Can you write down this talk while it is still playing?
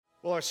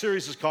Well, our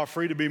series is called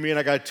Free to Be Me, and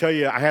I got to tell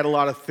you, I had a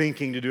lot of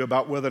thinking to do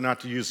about whether or not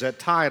to use that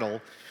title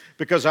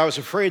because I was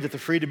afraid that the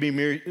Free to Be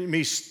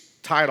Me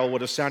title would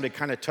have sounded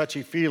kind of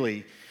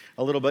touchy-feely,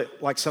 a little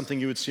bit like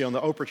something you would see on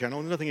the Oprah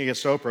channel. Nothing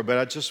against Oprah, but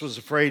I just was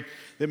afraid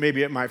that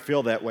maybe it might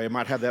feel that way. It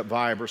might have that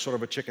vibe or sort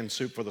of a chicken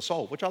soup for the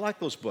soul, which I like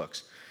those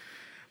books.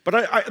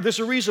 But there's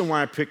a reason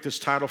why I picked this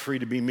title, Free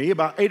to Be Me.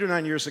 About 8 or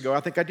 9 years ago,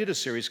 I think I did a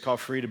series called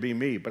Free to Be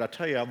Me, but I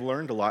tell you, I've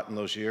learned a lot in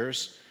those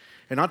years.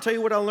 And I'll tell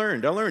you what I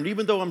learned.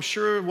 Even though I'm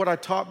sure what I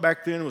taught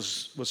back then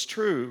was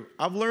true,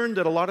 I've learned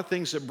that a lot of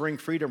things that bring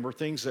freedom are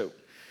things that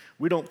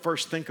we don't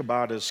first think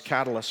about as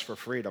catalysts for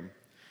freedom.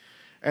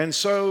 And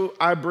so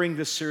I bring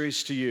this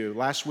series to you.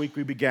 Last week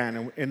we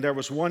began, and there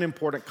was one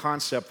important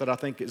concept that I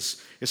think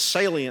is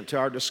salient to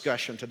our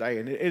discussion today,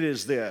 and it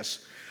is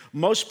this.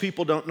 Most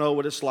people don't know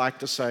what it's like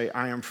to say,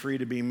 I am free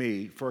to be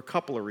me, for a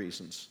couple of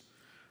reasons.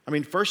 I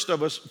mean, first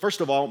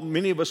of all,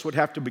 many of us would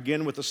have to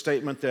begin with a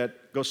statement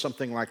that goes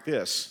something like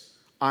this.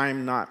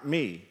 I'm not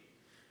me.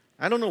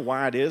 I don't know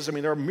why it is. I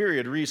mean, there are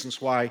myriad reasons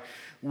why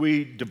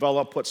we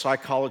develop what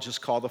psychologists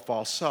call the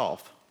false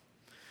self.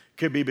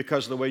 Could be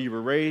because of the way you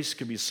were raised,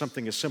 could be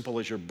something as simple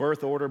as your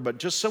birth order, but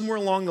just somewhere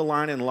along the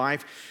line in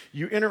life,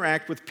 you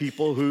interact with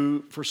people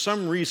who, for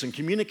some reason,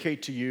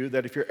 communicate to you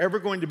that if you're ever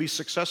going to be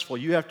successful,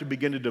 you have to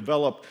begin to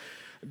develop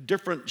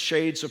different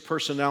shades of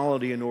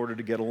personality in order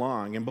to get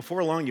along. And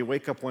before long, you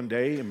wake up one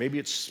day, and maybe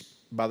it's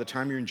by the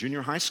time you're in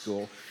junior high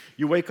school,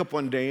 you wake up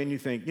one day and you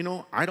think,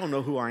 I don't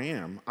know who I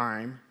am.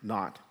 I'm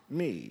not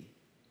me.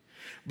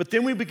 But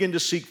then we begin to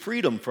seek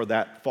freedom for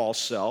that false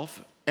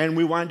self, and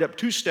we wind up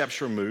 2 steps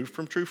removed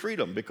from true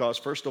freedom because,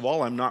 first of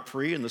all, I'm not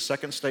free, and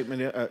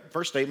the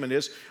first statement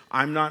is,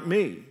 I'm not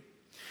me.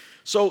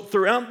 So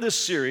throughout this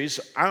series,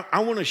 I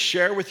want to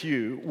share with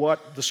you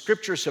what the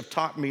scriptures have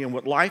taught me and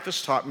what life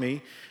has taught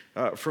me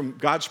from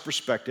God's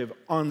perspective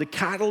on the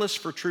catalyst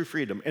for true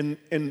freedom.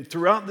 And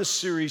throughout this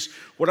series,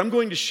 what I'm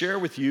going to share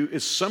with you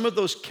is some of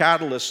those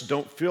catalysts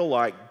don't feel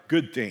like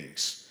good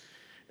things.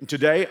 And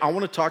today, I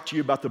want to talk to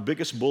you about the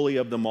biggest bully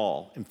of them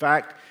all. In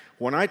fact,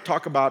 when I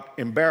talk about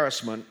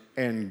embarrassment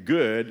and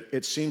good,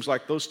 it seems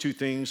like those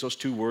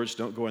two words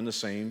don't go in the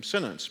same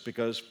sentence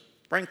because,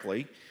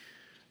 frankly,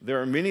 there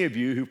are many of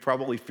you who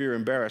probably fear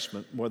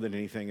embarrassment more than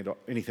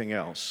anything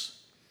else.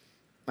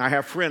 I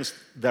have friends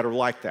that are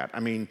like that. I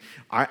mean,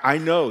 I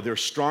know they're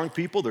strong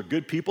people, they're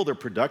good people, they're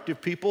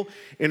productive people,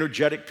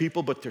 energetic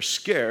people, but they're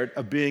scared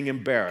of being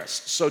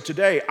embarrassed. So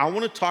today, I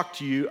want to talk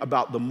to you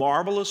about the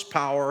marvelous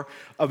power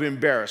of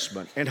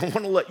embarrassment. And I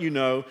want to let you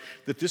know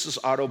that this is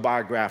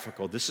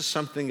autobiographical. This is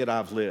something that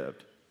I've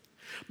lived.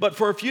 But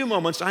for a few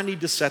moments, I need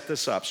to set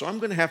this up. So I'm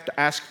going to have to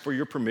ask for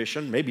your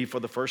permission, maybe for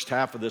the first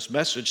half of this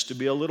message, to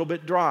be a little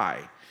bit dry,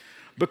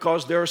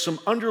 because there are some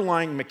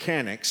underlying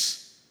mechanics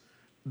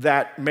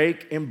that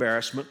make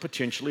embarrassment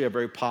potentially a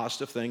very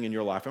positive thing in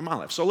your life and my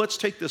life. So let's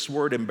take this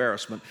word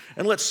embarrassment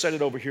and let's set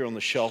it over here on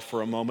the shelf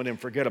for a moment and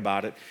forget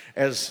about it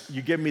as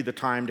you give me the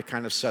time to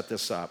kind of set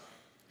this up.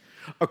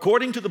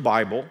 According to the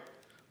Bible,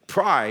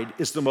 pride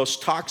is the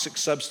most toxic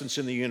substance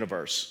in the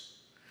universe.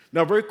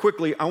 Now, very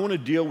quickly, I want to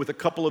deal with a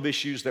couple of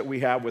issues that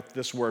we have with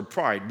this word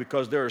pride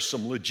because there are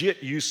some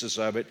legit uses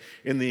of it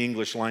in the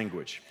English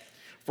language.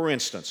 For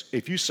instance,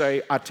 if you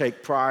say, I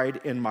take pride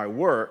in my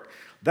work,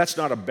 that's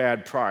not a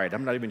bad pride.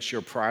 I'm not even sure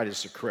pride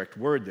is the correct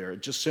word there.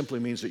 It just simply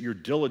means that you're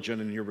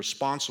diligent and you're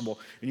responsible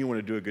and you want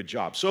to do a good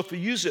job. So if you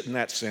use it in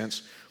that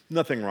sense,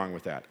 nothing wrong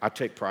with that. I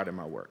take pride in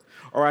my work.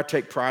 Or I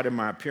take pride in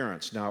my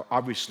appearance. Now,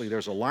 obviously,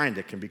 there's a line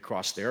that can be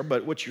crossed there,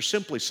 but what you're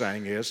simply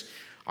saying is,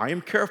 I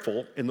am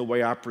careful in the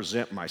way I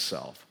present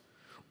myself.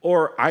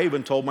 Or I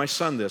even told my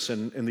son this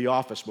in the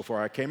office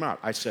before I came out.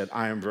 I said,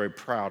 I am very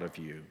proud of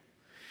you.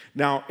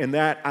 Now, in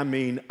that, I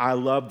mean, I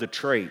love the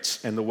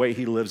traits and the way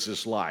he lives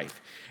his life.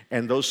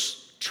 And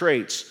those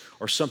traits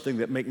are something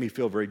that make me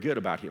feel very good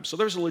about him. So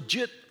there's a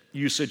legit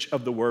usage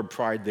of the word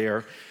pride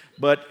there,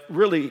 but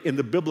really in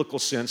the biblical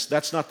sense,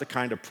 that's not the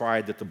kind of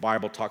pride that the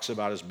Bible talks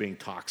about as being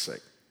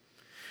toxic.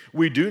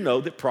 We do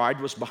know that pride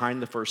was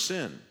behind the first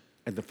sin,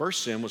 and the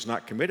first sin was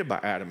not committed by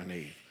Adam and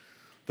Eve.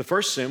 The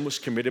first sin was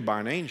committed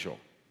by an angel.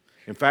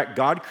 In fact,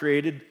 God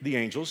created the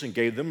angels and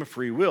gave them a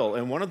free will,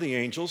 and one of the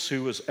angels,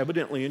 who was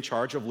evidently in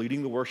charge of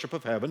leading the worship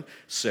of heaven,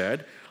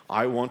 said,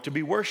 I want to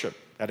be worshiped.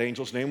 That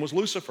angel's name was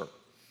Lucifer.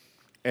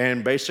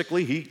 And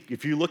basically,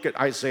 if you look at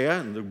Isaiah,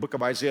 and the book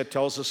of Isaiah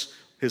tells us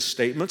his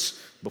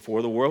statements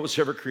before the world was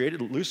ever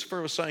created,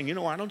 Lucifer was saying,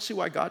 I don't see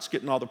why God's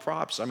getting all the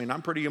props. I mean,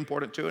 I'm pretty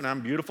important too, and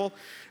I'm beautiful,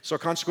 so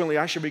consequently,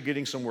 I should be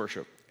getting some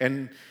worship.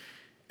 And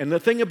the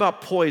thing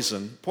about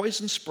poison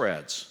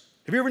spreads.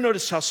 Have you ever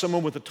noticed how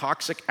someone with a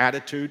toxic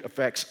attitude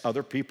affects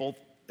other people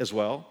as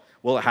well?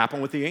 Well, it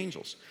happened with the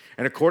angels.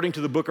 And according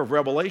to the book of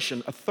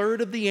Revelation,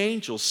 1/3 of the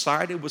angels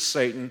sided with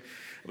Satan.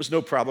 It was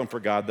no problem for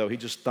God, though. He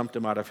just thumped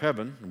him out of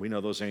heaven. And we know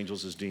those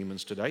angels as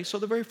demons today. So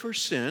the very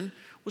first sin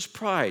was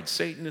pride.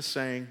 Satan is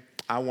saying,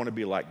 I want to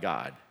be like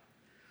God.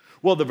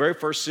 Well, the very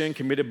first sin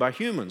committed by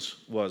humans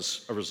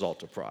was a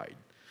result of pride.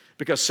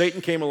 Because Satan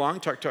came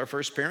along, talked to our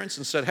first parents,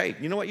 and said, hey,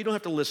 you know what? You don't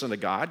have to listen to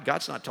God.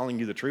 God's not telling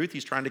you the truth.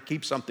 He's trying to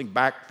keep something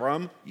back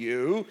from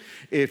you.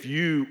 If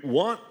you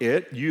want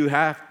it, you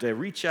have to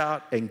reach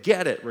out and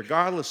get it,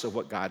 regardless of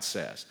what God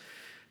says.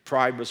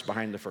 Pride was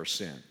behind the first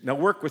sin. Now,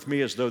 work with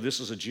me as though this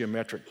is a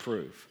geometric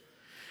proof.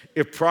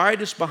 If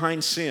pride is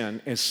behind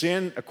sin, and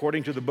sin,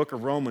 according to the book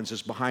of Romans,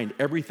 is behind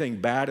everything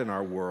bad in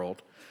our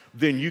world,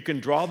 then you can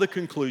draw the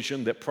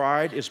conclusion that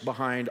pride is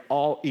behind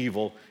all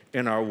evil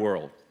in our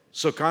world.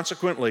 So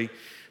consequently,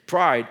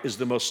 pride is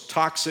the most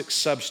toxic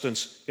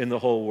substance in the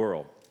whole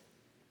world.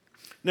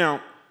 Now,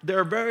 there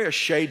are various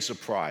shades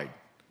of pride.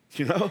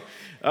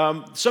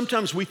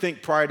 Sometimes we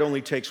think pride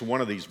only takes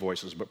one of these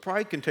voices, but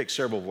pride can take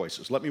several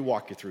voices. Let me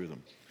walk you through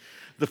them.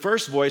 The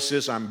first voice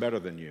is, I'm better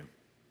than you.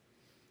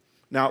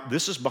 Now,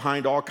 this is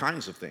behind all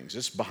kinds of things.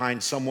 It's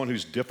behind someone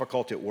who's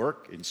difficult at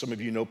work, and some of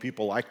you know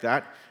people like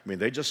that. I mean,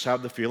 they just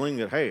have the feeling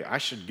that, hey, I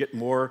should get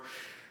more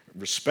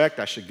respect,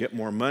 I should get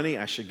more money,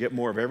 I should get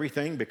more of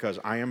everything because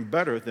I am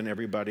better than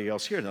everybody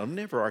else here. They'll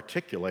never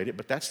articulate it,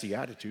 but that's the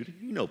attitude.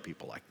 You know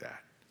people like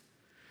that.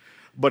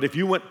 But if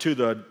you went to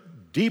the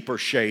deeper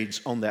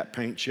shades on that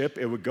paint chip,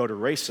 it would go to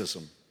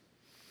racism.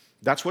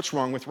 That's what's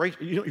wrong with race.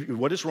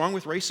 What is wrong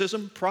with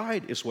racism?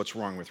 Pride is what's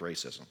wrong with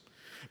racism.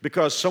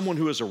 Because someone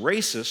who is a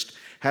racist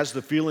has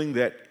the feeling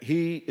that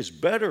he is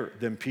better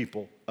than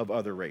people of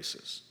other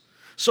races.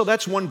 So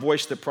that's one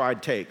voice that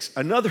pride takes.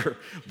 Another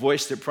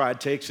voice that pride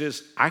takes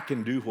is, I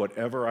can do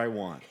whatever I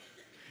want.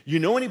 You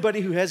know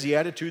anybody who has the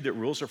attitude that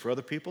rules are for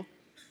other people?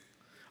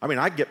 I mean,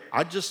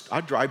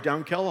 I drive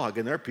down Kellogg,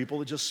 and there are people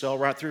that just sell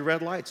right through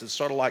red lights. It's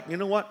sort of like, you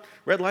know what?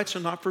 Red lights are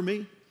not for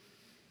me.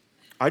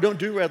 I don't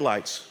do red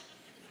lights.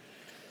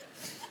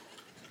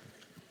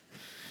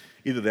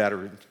 Either that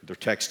or they're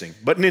texting.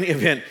 But in any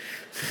event,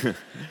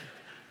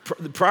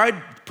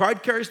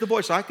 pride carries the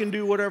voice. I can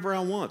do whatever I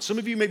want. Some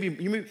of you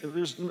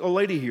there's a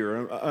lady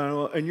here,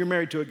 and you're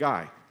married to a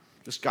guy.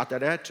 Just got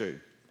that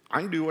attitude. I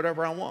can do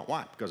whatever I want.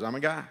 Why? Because I'm a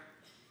guy.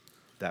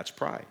 That's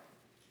pride.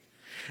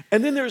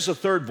 And then there's a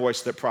third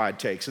voice that pride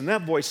takes, and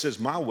that voice says,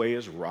 my way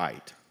is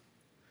right.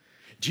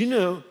 Do you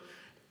know,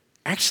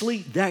 actually,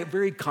 that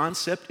very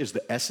concept is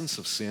the essence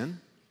of sin?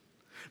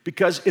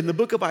 Because in the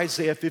book of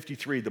Isaiah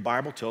 53, the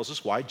Bible tells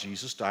us why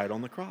Jesus died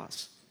on the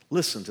cross.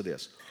 Listen to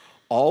this.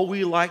 All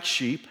we like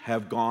sheep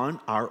have gone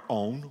our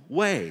own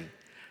way,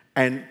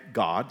 and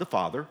God, the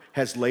Father,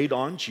 has laid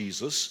on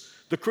Jesus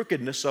the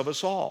crookedness of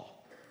us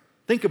all.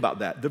 Think about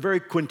that. The very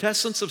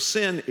quintessence of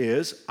sin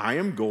is, I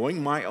am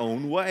going my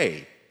own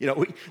way.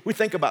 We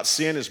think about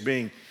sin as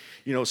being,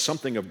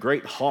 something of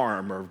great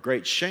harm or of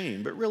great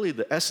shame, but really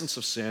the essence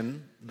of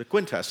sin, the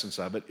quintessence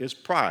of it, is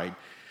pride.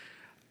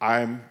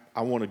 I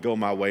want to go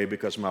my way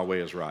because my way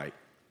is right.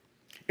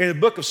 In the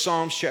book of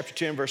Psalms, chapter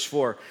 10, verse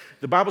 4,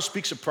 the Bible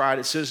speaks of pride.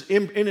 It says,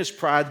 in his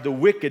pride, the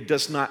wicked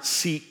does not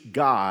seek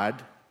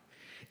God.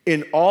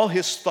 In all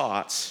his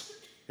thoughts,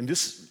 and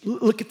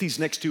look at these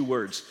next two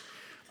words.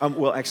 I'm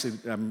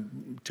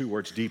 2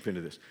 words deep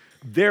into this.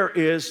 There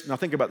is, now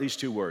think about these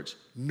 2 words,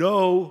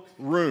 no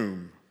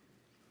room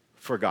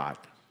for God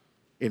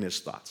in his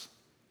thoughts.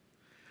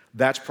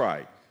 That's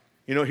pride.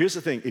 Here's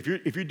the thing. If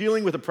you're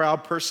dealing with a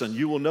proud person,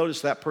 you will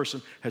notice that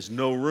person has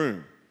no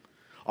room.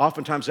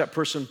 Oftentimes that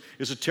person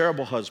is a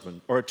terrible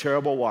husband or a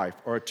terrible wife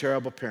or a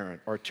terrible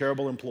parent or a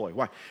terrible employee.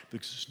 Why?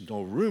 Because there's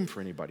no room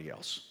for anybody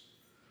else.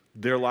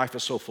 Their life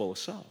is so full of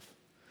self.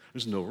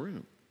 There's no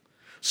room.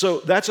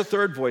 So that's a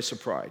third voice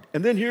of pride.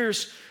 And then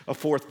here's a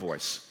fourth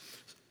voice.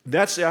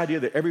 That's the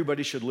idea that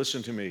everybody should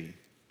listen to me,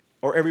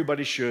 or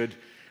everybody should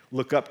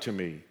look up to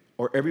me,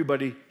 or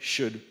everybody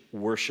should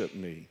worship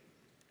me.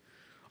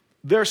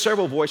 There are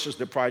several voices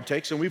that pride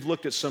takes, and we've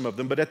looked at some of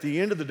them, but at the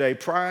end of the day,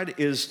 pride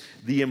is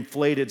the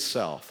inflated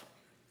self.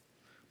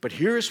 But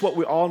here's what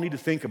we all need to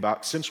think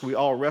about, since we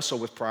all wrestle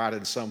with pride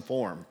in some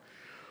form.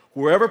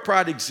 Wherever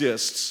pride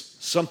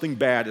exists, something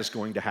bad is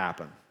going to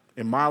happen.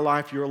 In my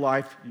life, your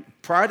life,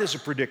 pride is a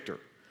predictor.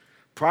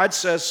 Pride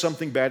says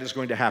something bad is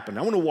going to happen.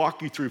 I want to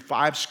walk you through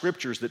 5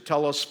 scriptures that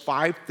tell us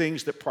 5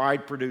 things that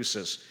pride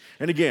produces.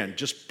 And again,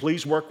 just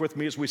please work with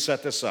me as we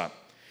set this up.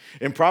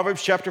 In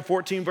Proverbs chapter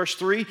 14, verse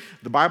 3,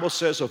 the Bible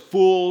says, a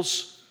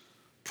fool's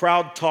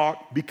proud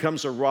talk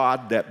becomes a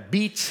rod that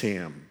beats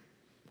him.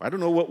 I don't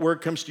know what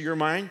word comes to your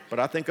mind, but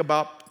I think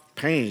about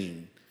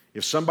pain.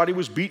 If somebody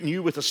was beating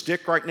you with a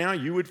stick right now,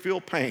 you would feel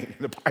pain.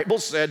 The Bible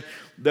said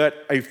that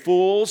a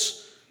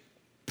fool's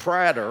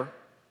prater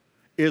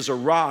is a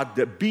rod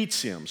that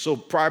beats him. So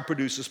pride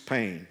produces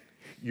pain.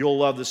 You'll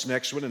love this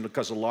next one, and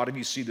because a lot of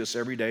you see this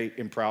every day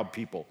in proud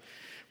people.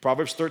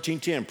 Proverbs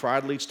 13:10,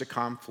 pride leads to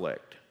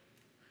conflict.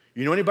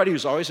 You know anybody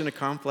who's always in a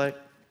conflict?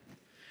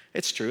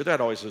 It's true,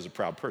 that always is a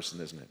proud person,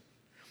 isn't it?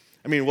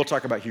 I mean, we'll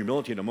talk about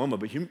humility in a moment,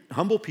 but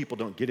humble people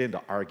don't get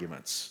into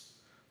arguments,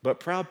 but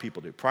proud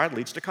people do. Pride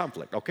leads to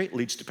conflict. Okay, it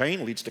leads to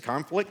pain, leads to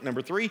conflict.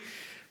 Number 3,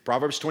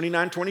 Proverbs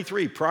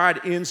 29:23, pride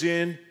ends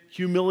in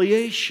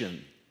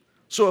humiliation.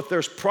 So if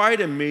there's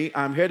pride in me,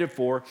 I'm headed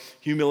for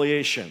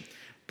humiliation.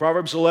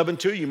 Proverbs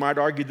 11:2, you might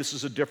argue this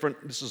is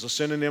a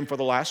synonym for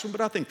the last one, but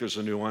I think there's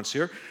a nuance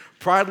here.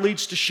 Pride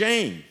leads to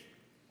shame.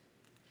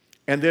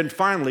 And then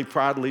finally,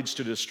 pride leads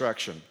to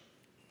destruction.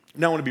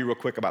 Now, I want to be real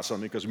quick about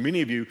something because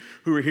many of you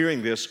who are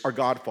hearing this are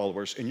God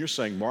followers, and you're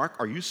saying, Mark,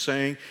 are you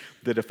saying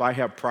that if I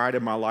have pride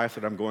in my life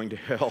that I'm going to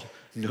hell?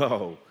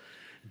 No.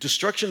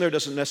 Destruction there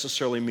doesn't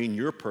necessarily mean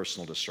your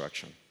personal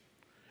destruction.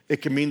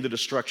 It can mean the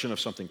destruction of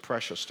something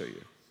precious to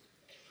you.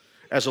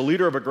 As a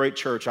leader of a great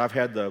church, I've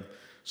had the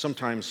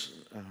sometimes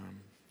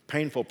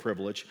painful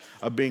privilege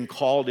of being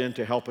called in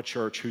to help a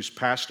church whose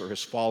pastor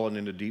has fallen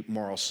into deep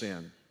moral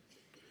sin.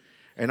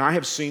 And I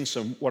have seen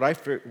some, what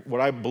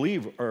I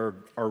believe are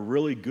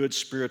really good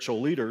spiritual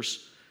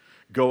leaders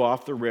go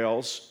off the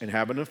rails and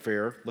have an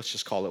affair, let's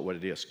just call it what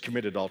it is,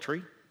 commit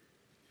adultery,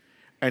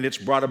 and it's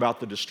brought about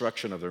the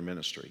destruction of their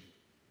ministry.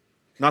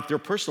 Not their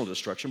personal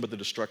destruction, but the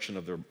destruction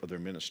of their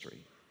ministry.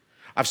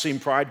 I've seen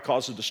pride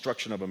cause the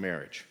destruction of a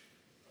marriage.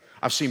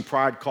 I've seen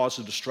pride cause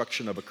the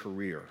destruction of a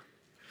career.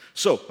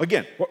 So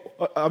again,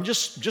 I'm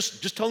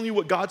just telling you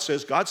what God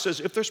says. God says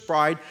if there's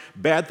pride,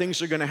 bad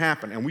things are going to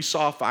happen. And we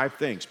saw 5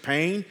 things: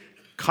 pain,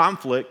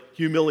 conflict,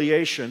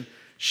 humiliation,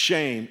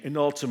 shame, and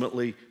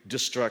ultimately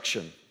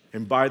destruction.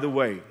 And by the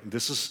way,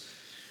 this is,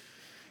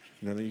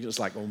 you're just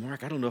like, oh,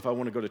 Mark, I don't know if I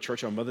want to go to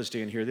church on Mother's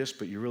Day and hear this,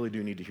 but you really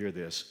do need to hear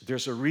this.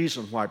 There's a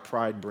reason why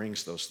pride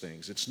brings those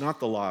things. It's not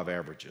the law of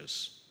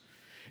averages.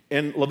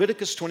 In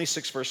Leviticus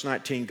 26, verse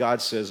 19,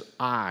 God says,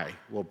 I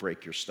will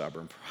break your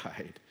stubborn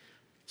pride.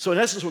 So in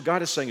essence, what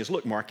God is saying is,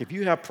 look, Mark, if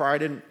you have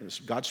pride in,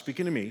 God's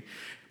speaking to me,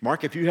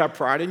 Mark, if you have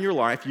pride in your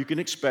life, you can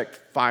expect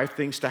 5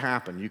 things to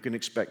happen. You can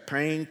expect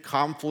pain,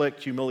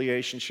 conflict,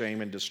 humiliation,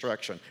 shame, and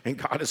destruction. And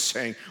God is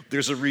saying,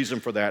 there's a reason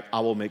for that. I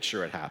will make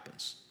sure it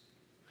happens.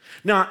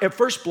 Now, at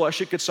first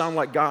blush, it could sound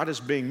like God is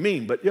being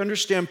mean, but you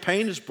understand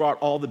pain has brought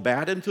all the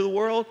bad into the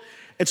world.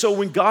 And so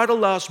when God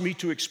allows me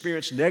to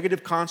experience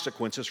negative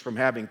consequences from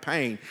having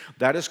pain,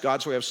 that is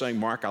God's way of saying,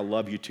 Mark, I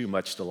love you too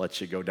much to let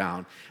you go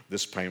down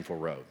this painful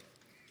road.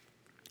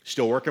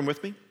 Still working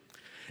with me?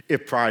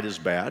 If pride is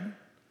bad,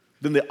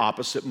 then the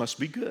opposite must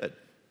be good.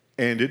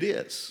 And it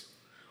is.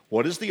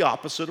 What is the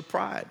opposite of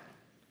pride?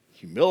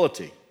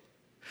 Humility.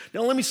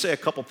 Now, let me say a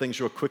couple things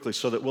real quickly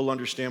so that we'll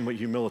understand what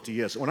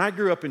humility is. When I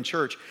grew up in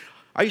church,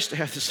 I used to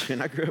have this,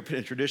 and I grew up in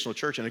a traditional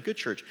church, and a good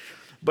church,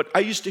 but I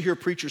used to hear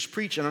preachers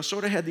preach, and I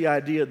sort of had the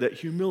idea that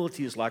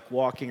humility is like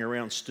walking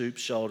around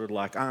stoop-shouldered,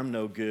 like I'm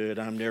no good,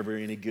 I'm never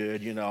any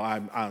good,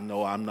 I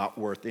know I'm not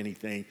worth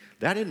anything.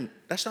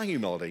 That's not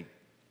humility.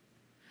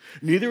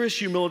 Neither is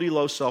humility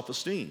low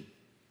self-esteem,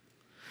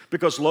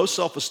 because low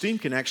self-esteem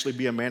can actually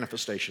be a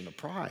manifestation of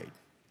pride.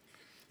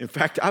 In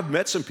fact, I've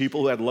met some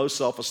people who had low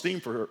self-esteem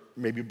for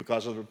maybe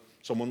because of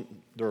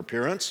their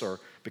appearance or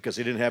because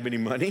they didn't have any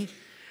money,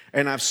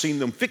 and I've seen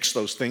them fix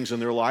those things in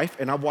their life,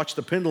 and I've watched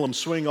the pendulum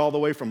swing all the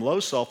way from low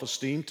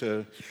self-esteem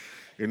to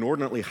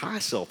inordinately high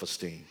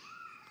self-esteem.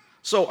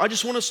 So I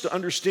just want us to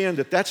understand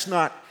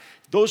that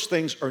those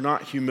things are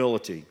not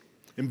humility.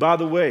 And by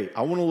the way,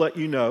 I want to let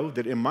you know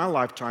that in my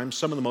lifetime,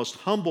 some of the most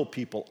humble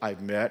people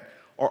I've met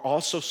are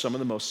also some of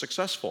the most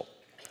successful.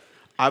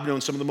 I've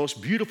known some of the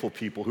most beautiful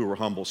people who were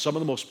humble, some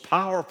of the most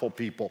powerful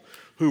people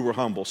who were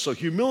humble. So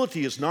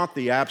humility is not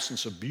the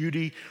absence of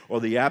beauty or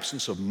the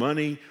absence of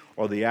money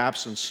or the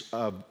absence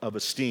of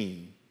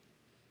esteem.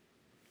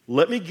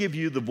 Let me give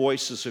you the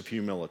voices of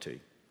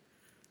humility.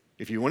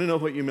 If you want to know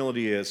what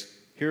humility is,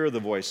 here are the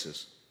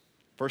voices.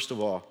 First of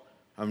all,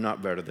 I'm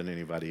not better than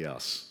anybody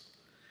else.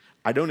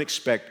 I don't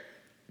expect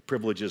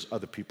privileges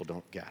other people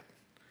don't get.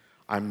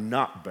 I'm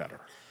not better.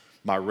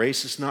 My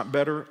race is not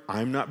better.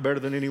 I'm not better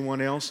than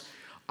anyone else.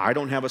 I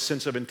don't have a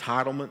sense of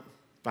entitlement.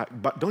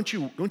 But don't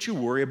you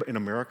worry in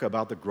America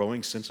about the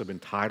growing sense of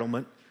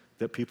entitlement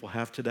that people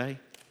have today?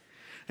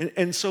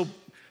 And so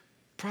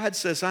pride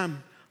says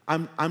I'm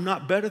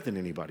not better than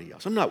anybody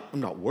else. I'm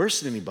not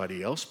worse than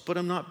anybody else, but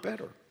I'm not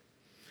better.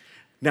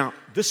 Now,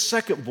 this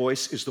second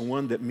voice is the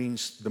one that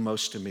means the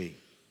most to me.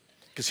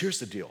 Because here's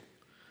the deal.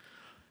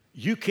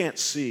 You can't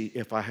see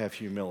if I have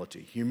humility.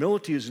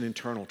 Humility is an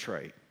internal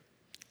trait.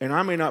 And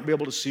I may not be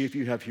able to see if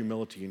you have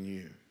humility in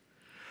you.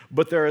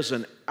 But there's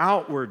an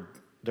outward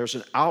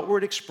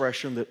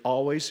expression that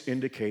always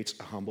indicates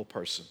a humble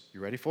person.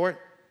 You ready for it?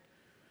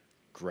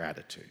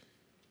 Gratitude.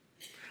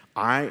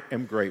 I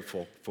am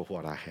grateful for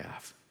what I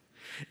have.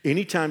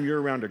 Anytime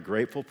you're around a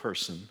grateful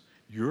person,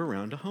 you're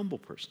around a humble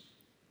person.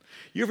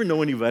 You ever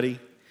know anybody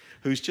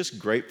who's just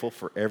grateful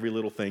for every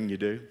little thing you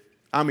do?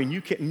 I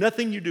mean,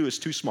 nothing you do is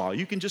too small.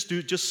 You can just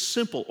do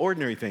simple,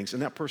 ordinary things,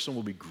 and that person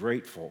will be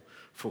grateful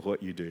for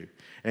what you do.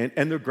 And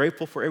they're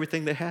grateful for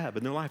everything they have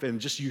in their life. And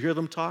just you hear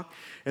them talk,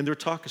 and their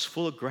talk is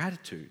full of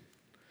gratitude.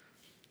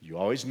 You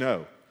always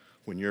know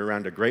when you're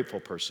around a grateful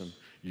person,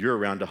 you're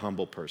around a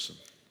humble person.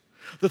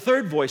 The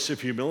third voice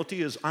of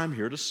humility is, I'm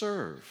here to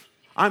serve.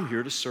 I'm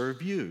here to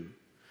serve you.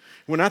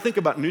 When I think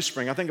about New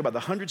Spring, I think about the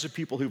hundreds of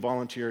people who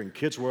volunteer in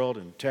Kids World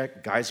and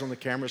Tech, guys on the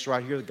cameras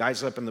right here, the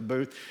guys up in the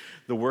booth,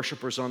 the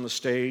worshipers on the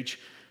stage,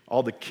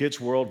 all the Kids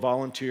World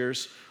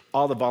volunteers,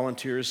 all the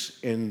volunteers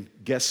in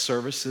guest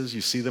services,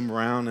 you see them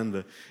around in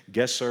the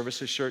guest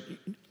services shirt.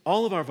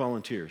 All of our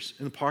volunteers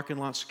in the parking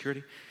lot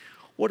security,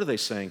 what are they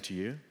saying to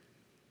you?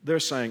 They're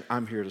saying,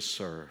 I'm here to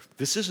serve.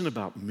 This isn't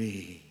about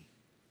me.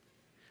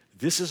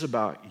 This is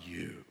about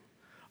you.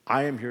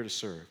 I am here to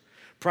serve.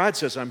 Pride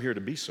says, I'm here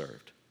to be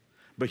served.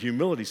 But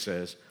humility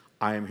says,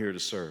 I am here to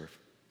serve.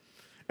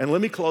 And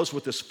let me close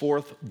with this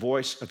fourth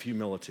voice of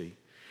humility.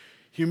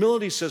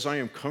 Humility says, I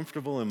am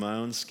comfortable in my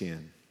own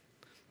skin.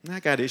 And I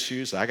got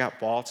issues, I got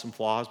faults and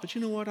flaws, but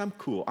you know what? I'm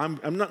cool. I'm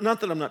not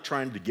that I'm not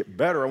trying to get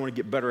better. I want to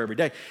get better every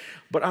day.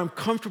 But I'm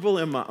comfortable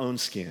in my own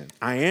skin.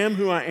 I am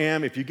who I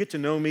am. If you get to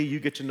know me, you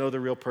get to know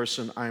the real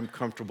person. I am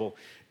comfortable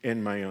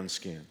in my own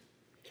skin.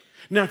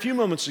 Now, a few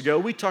moments ago,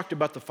 we talked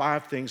about the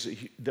 5 things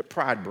that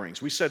pride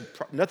brings. We said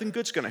nothing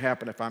good's going to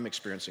happen if I'm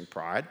experiencing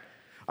pride.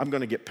 I'm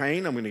going to get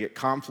pain. I'm going to get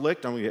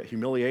conflict. I'm going to get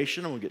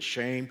humiliation. I'm going to get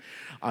shame.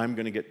 I'm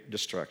going to get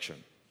destruction.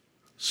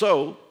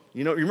 So,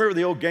 you remember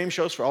the old game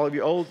shows for all of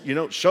you old?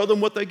 Show them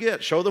what they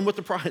get. Show them what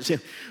the prize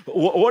is.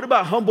 What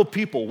about humble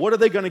people? What are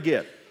they going to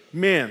get?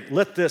 Man,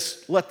 let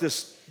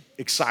this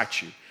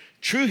excite you.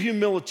 True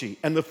humility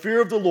and the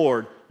fear of the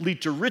Lord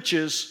lead to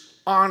riches,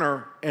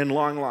 honor, and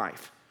long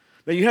life.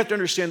 Now, you have to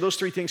understand those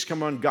 3 things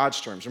come on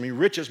God's terms. I mean,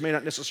 riches may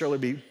not necessarily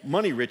be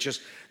money riches.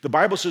 The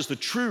Bible says the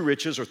true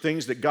riches are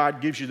things that God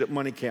gives you that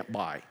money can't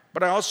buy.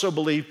 But I also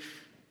believe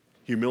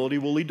humility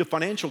will lead to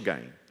financial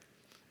gain.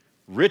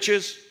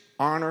 Riches,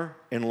 honor,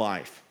 and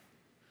life.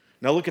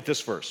 Now look at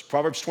this verse,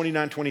 Proverbs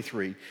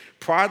 29:23.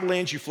 Pride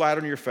lands you flat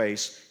on your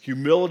face.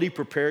 Humility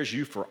prepares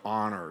you for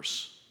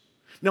honors.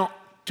 Now,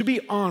 to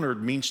be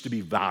honored means to be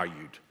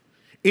valued.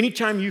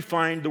 Anytime you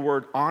find the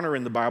word honor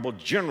in the Bible,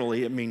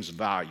 generally it means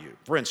value.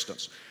 For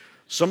instance,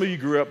 some of you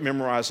grew up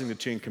memorizing the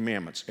 10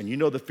 Commandments, and you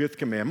know the 5th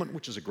commandment,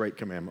 which is a great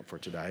commandment for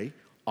today,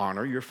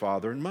 honor your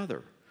father and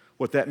mother.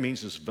 What that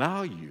means is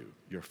value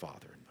your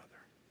father and mother.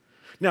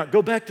 Now,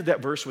 go back to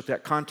that verse with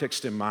that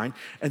context in mind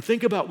and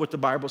think about what the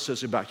Bible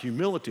says about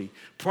humility.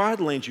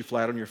 Pride lands you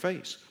flat on your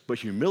face, but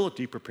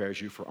humility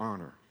prepares you for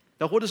honor.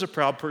 Now, what does a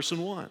proud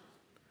person want?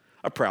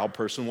 A proud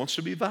person wants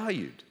to be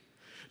valued.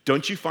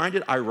 Don't you find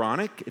it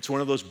ironic? It's one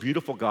of those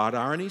beautiful God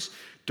ironies.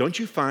 Don't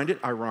you find it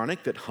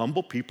ironic that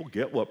humble people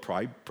get what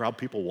proud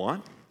people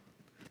want?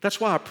 That's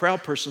why a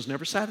proud person is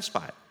never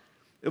satisfied.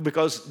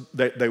 Because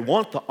they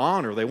want the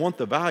honor, they want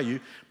the value,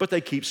 but they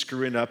keep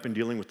screwing up and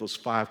dealing with those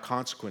 5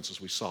 consequences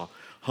we saw.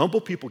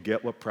 Humble people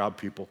get what proud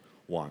people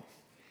want.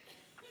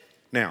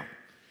 Now,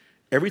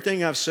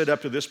 everything I've said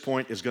up to this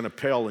point is going to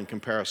pale in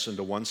comparison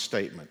to one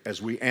statement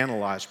as we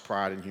analyze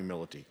pride and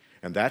humility.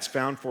 And that's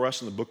found for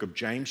us in the book of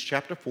James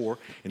chapter 4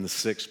 in the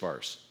 6th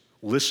verse.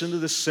 Listen to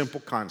this simple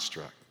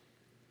construct.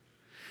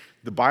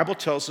 The Bible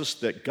tells us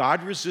that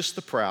God resists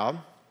the proud,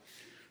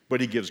 but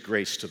he gives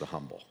grace to the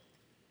humble.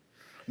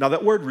 Now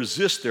that word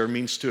resist there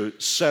means to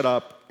set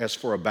up as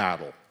for a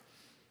battle.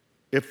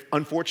 If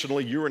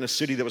unfortunately you were in a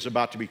city that was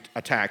about to be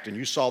attacked and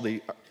you saw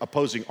the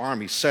opposing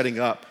army setting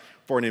up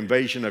for an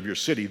invasion of your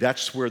city,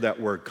 that's where that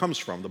word comes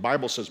from. The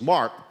Bible says,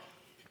 Mark,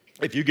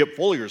 if you get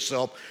full of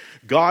yourself,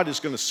 God is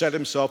going to set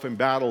himself in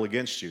battle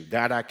against you.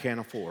 That I can't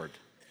afford.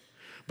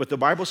 But the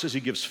Bible says he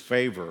gives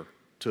favor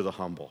to the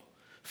humble.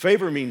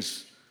 Favor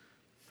means,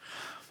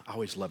 I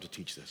always love to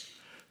teach this.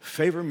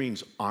 Favor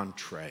means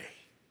entree.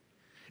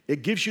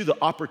 It gives you the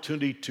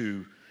opportunity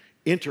to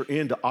enter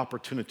into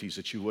opportunities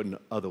that you wouldn't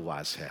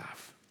otherwise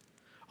have.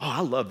 Oh,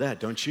 I love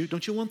that, don't you?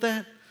 Don't you want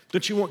that?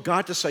 Don't you want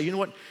God to say, you know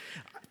what?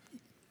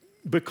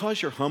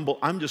 Because you're humble,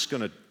 I'm just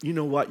going to, you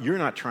know what? You're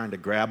not trying to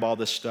grab all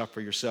this stuff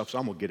for yourself, so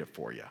I'm going to get it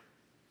for you.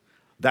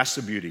 That's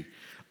the beauty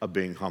of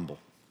being humble.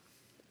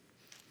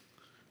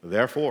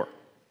 Therefore,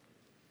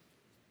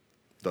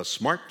 the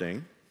smart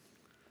thing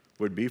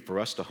would be for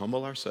us to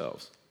humble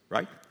ourselves,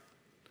 right?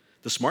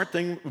 The smart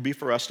thing would be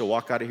for us to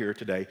walk out of here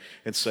today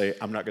and say,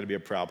 I'm not going to be a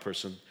proud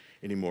person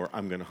anymore.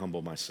 I'm going to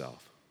humble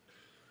myself.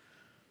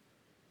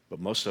 But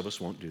most of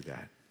us won't do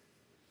that.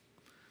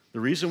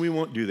 The reason we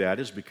won't do that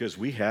is because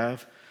we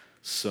have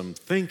some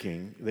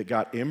thinking that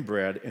got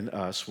inbred in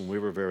us when we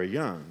were very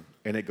young,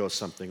 and it goes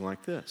something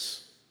like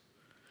this.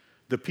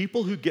 The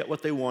people who get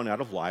what they want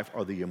out of life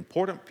are the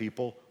important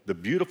people, the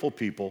beautiful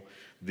people,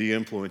 the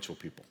influential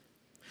people.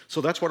 So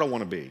that's what I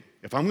want to be.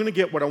 If I'm going to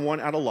get what I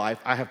want out of life,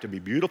 I have to be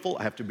beautiful,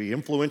 I have to be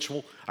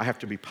influential, I have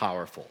to be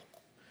powerful.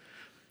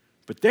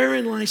 But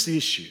therein lies the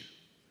issue.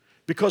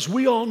 Because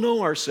we all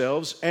know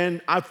ourselves,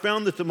 and I've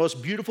found that the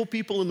most beautiful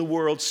people in the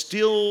world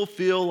still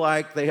feel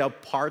like they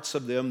have parts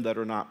of them that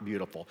are not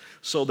beautiful.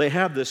 So they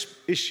have this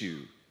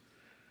issue.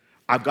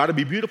 I've got to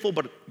be beautiful,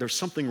 but there's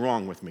something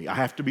wrong with me. I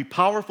have to be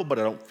powerful, but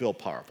I don't feel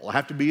powerful. I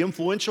have to be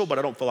influential, but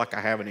I don't feel like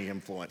I have any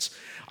influence.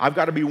 I've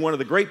got to be one of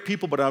the great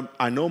people, but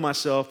I know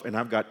myself, and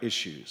I've got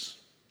issues.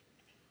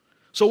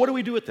 So what do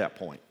we do at that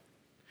point?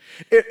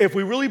 If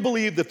we really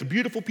believe that the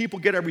beautiful people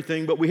get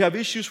everything, but we have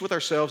issues with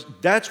ourselves,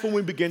 that's when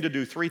we begin to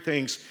do 3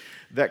 things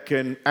that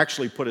can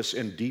actually put us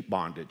in deep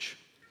bondage.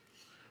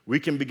 We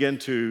can begin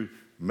to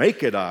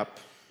make it up,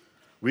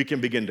 we can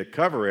begin to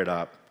cover it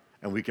up,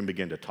 and we can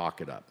begin to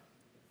talk it up.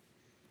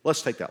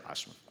 Let's take that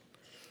last one.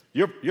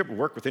 You ever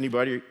work with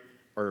anybody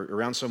or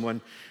around someone,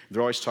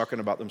 they're always talking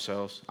about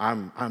themselves?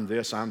 I'm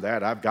this, I'm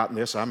that, I've gotten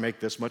this, I make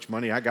this much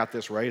money, I got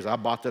this raise, I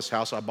bought this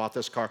house, I bought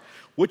this car.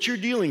 What you're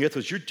dealing with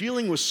is you're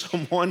dealing with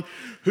someone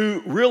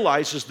who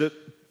realizes that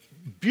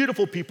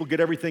beautiful people get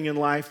everything in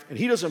life, and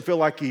he doesn't feel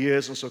like he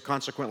is, and so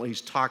consequently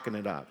he's talking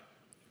it up.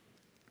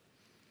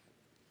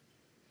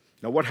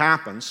 Now what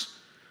happens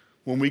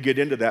when we get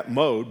into that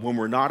mode, when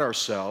we're not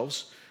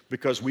ourselves,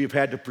 because we've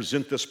had to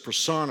present this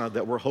persona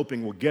that we're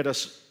hoping will get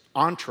us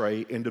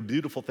entree into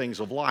beautiful things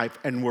of life,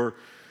 and we're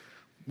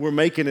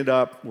making it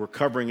up, we're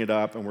covering it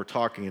up, and we're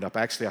talking it up.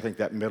 Actually, I think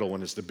that middle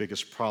one is the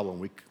biggest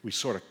problem. We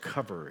sort of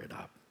cover it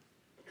up.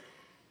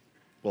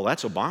 Well,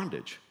 that's a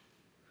bondage.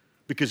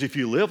 Because if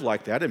you live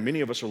like that, and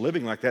many of us are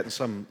living like that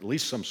in at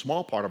least some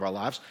small part of our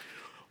lives,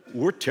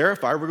 we're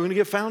terrified we're going to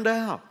get found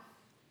out.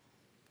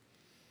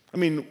 I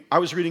mean, I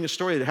was reading a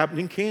story that happened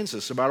in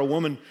Kansas about a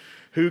woman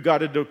who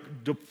got a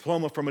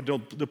diploma from a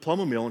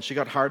diploma mill, and she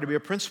got hired to be a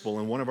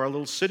principal in one of our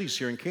little cities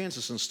here in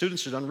Kansas. And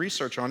students had done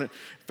research on it,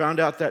 found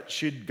out that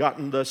she'd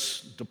gotten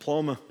this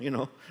diploma,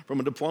 from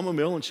a diploma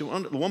mill, and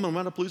the woman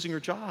wound up losing her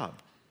job.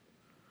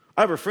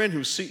 I have a friend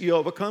who's CEO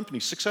of a company,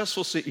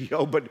 successful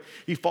CEO, but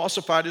he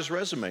falsified his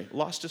resume,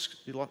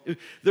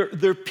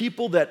 They're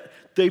people that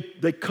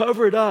they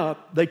cover it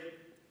up,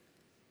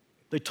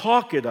 they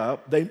talk it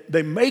up,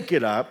 they make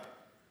it up,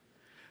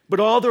 but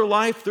all their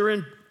life they're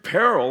in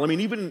peril. I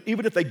mean, even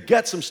if they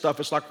get some stuff,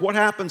 it's like, what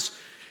happens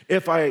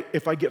if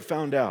I get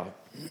found out?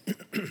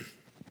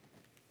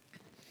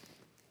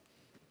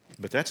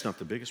 But that's not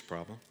the biggest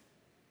problem.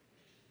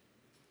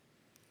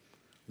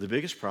 The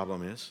biggest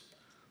problem is,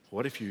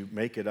 what if you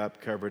make it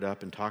up, cover it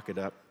up, and talk it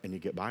up, and you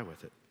get by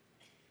with it?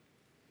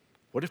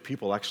 What if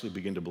people actually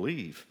begin to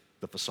believe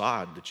the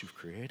facade that you've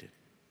created?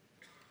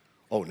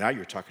 Oh, now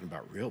you're talking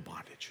about real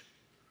bondage.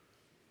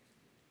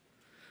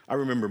 I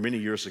remember many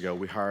years ago,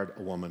 we hired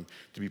a woman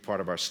to be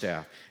part of our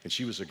staff, and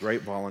she was a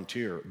great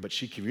volunteer, but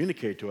she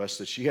communicated to us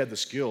that she had the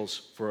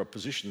skills for a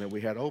position that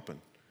we had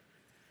open.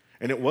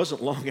 And it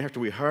wasn't long after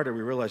we hired her,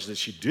 we realized that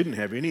she didn't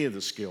have any of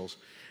the skills.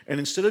 And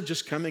instead of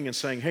just coming and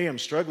saying, hey, I'm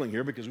struggling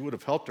here, because we would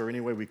have helped her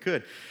any way we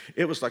could,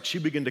 it was like she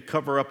began to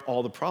cover up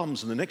all the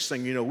problems. And the next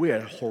thing you know, we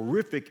had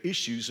horrific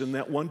issues in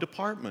that one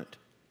department.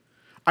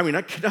 I mean,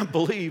 I cannot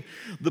believe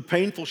the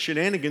painful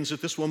shenanigans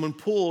that this woman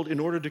pulled in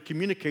order to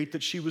communicate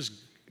that she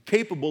was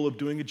capable of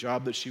doing a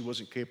job that she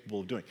wasn't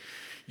capable of doing.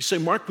 You say,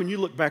 Mark, when you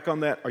look back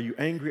on that, are you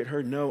angry at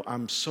her? No,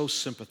 I'm so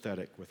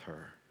sympathetic with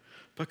her.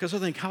 Because I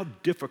think, how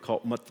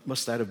difficult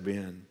must that have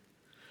been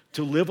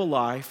to live a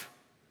life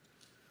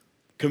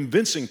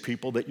convincing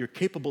people that you're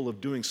capable of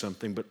doing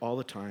something, but all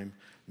the time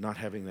not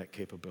having that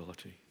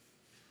capability.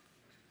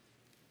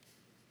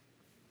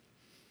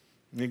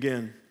 And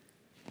again,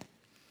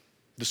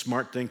 the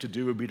smart thing to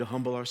do would be to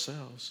humble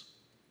ourselves.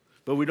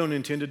 But we don't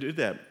intend to do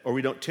that, or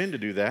we don't tend to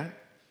do that,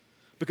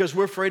 because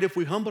we're afraid if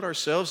we humbled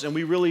ourselves and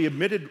we really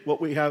admitted what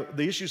we have,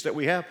 the issues that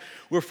we have,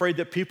 we're afraid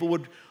that people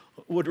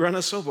would run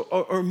us over.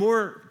 Or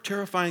more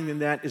terrifying than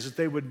that is that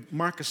they would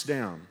mark us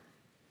down.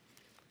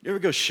 You ever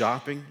go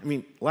shopping? I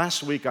mean,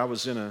 last week I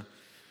was in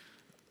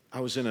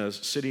a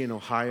city in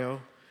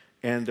Ohio,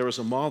 and there was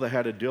a mall that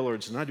had a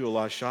Dillard's, and I do a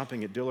lot of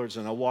shopping at Dillard's,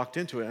 and I walked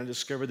into it and I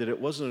discovered that it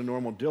wasn't a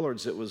normal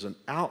Dillard's, it was an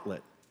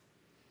outlet.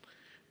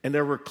 And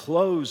there were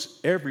clothes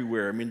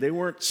everywhere. I mean, they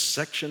weren't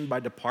sectioned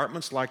by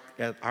departments like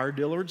at our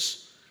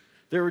Dillard's.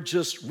 There were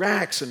just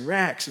racks and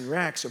racks and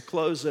racks of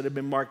clothes that had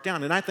been marked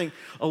down. And I think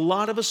a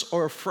lot of us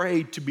are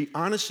afraid to be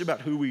honest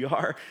about who we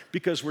are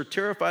because we're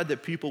terrified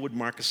that people would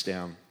mark us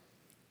down.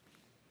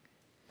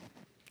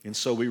 And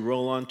so we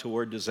roll on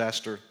toward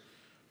disaster,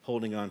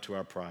 holding on to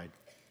our pride.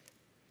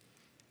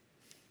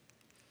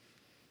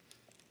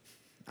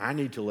 I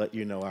need to let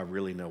you know I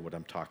really know what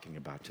I'm talking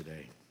about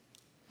today.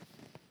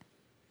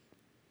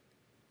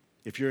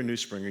 If you're a New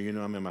Springer, you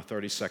know I'm in my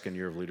 32nd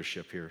year of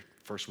leadership here.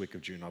 First week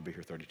of June, I'll be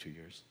here 32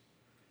 years.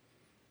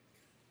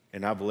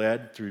 And I've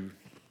led through,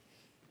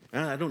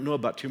 I don't know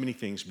about too many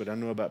things, but I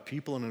know about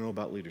people and I know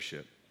about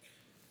leadership.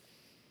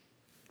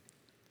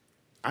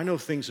 I know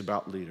things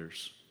about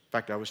leaders. In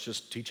fact, I was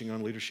just teaching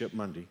on Leadership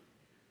Monday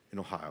in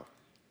Ohio.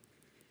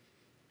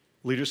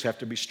 Leaders have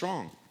to be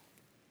strong.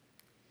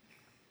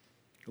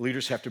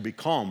 Leaders have to be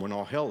calm when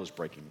all hell is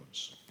breaking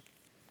loose.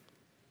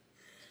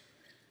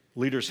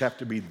 Leaders have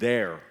to be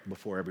there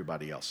before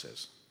everybody else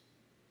is.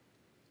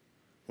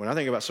 When I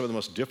think about some of the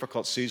most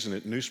difficult seasons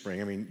at New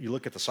Spring, I mean, you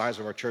look at the size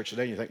of our church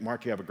today and you think,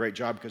 Mark, you have a great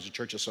job because the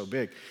church is so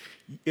big.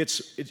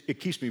 It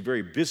keeps me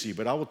very busy,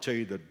 but I will tell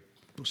you the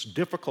most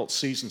difficult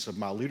seasons of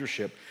my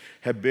leadership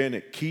have been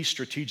at key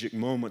strategic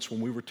moments when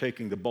we were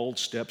taking the bold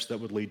steps that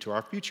would lead to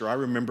our future. I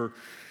remember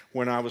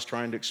when I was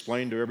trying to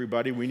explain to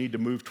everybody we need to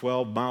move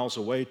 12 miles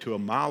away to a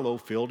milo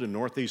field in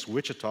northeast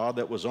Wichita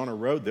that was on a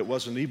road that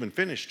wasn't even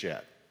finished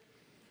yet.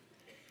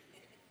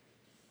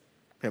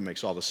 That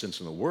makes all the sense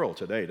in the world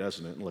today,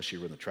 doesn't it? Unless you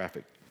were in the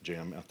traffic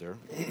jam out there.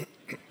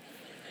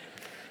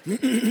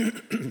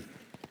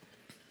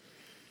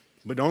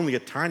 But only a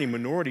tiny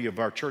minority of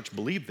our church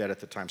believed that at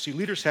the time. See,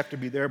 leaders have to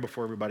be there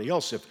before everybody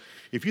else.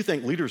 If you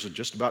think leaders are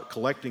just about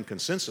collecting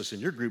consensus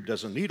and your group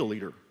doesn't need a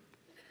leader,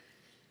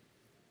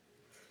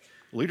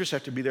 leaders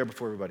have to be there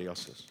before everybody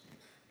else is.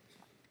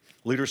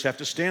 Leaders have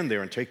to stand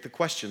there and take the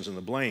questions and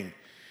the blame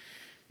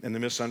and the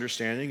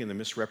misunderstanding and the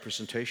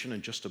misrepresentation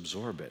and just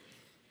absorb it.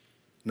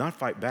 Not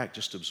fight back,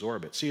 just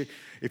absorb it. See,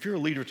 if you're a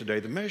leader today,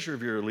 the measure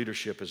of your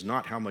leadership is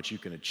not how much you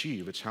can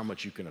achieve, it's how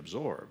much you can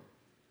absorb.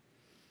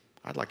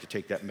 I'd like to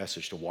take that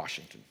message to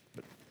Washington,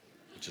 but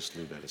just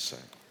leave that aside.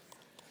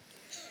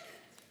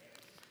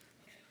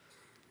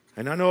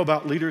 And I know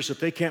about leaders, if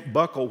they can't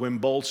buckle when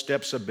bold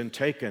steps have been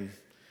taken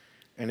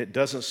and it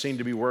doesn't seem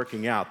to be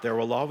working out, there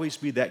will always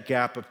be that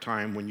gap of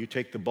time when you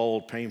take the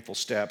bold, painful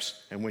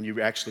steps and when you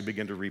actually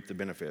begin to reap the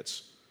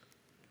benefits.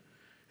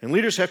 And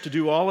leaders have to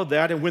do all of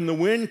that, and when the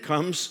win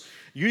comes,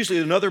 usually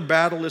another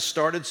battle is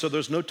started, so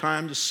there's no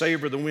time to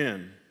savor the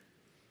win.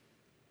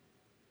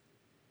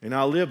 And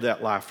I lived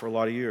that life for a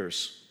lot of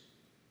years.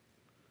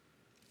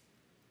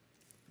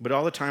 But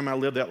all the time I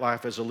lived that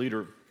life as a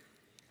leader,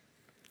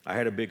 I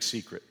had a big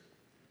secret.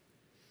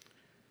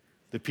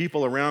 The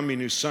people around me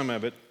knew some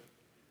of it,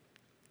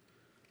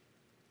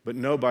 but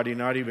nobody,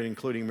 not even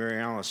including Mary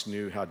Alice,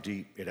 knew how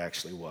deep it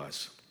actually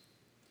was.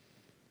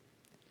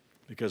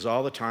 Because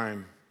all the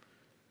time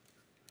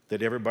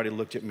that everybody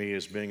looked at me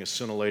as being a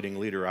scintillating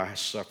leader, I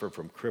suffered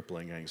from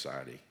crippling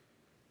anxiety.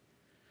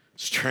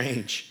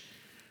 Strange.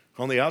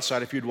 On the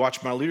outside, if you'd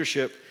watched my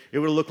leadership, it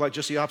would have looked like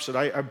just the opposite.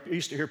 I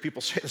used to hear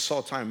people say this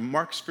all the time.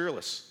 Mark's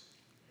fearless.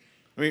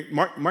 I mean,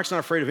 Mark's not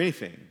afraid of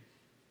anything.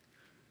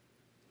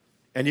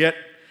 And yet,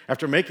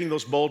 after making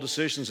those bold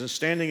decisions and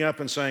standing up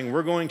and saying,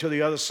 we're going to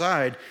the other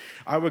side,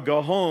 I would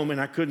go home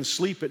and I couldn't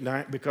sleep at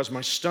night because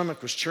my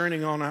stomach was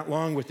churning all night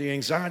long with the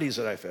anxieties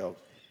that I felt.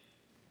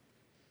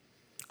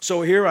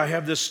 So here I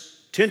have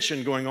this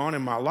tension going on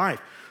in my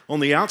life. On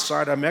the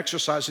outside, I'm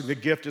exercising the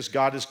gift as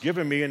God has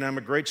given me, and I'm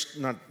a great,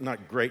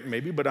 not great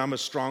maybe, but I'm a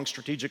strong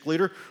strategic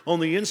leader. On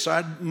the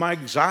inside, my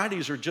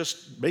anxieties are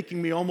just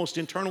making me almost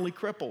internally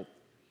crippled.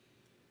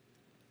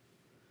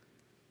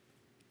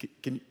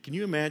 Can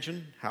you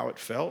imagine how it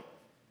felt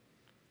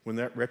when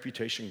that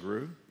reputation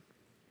grew?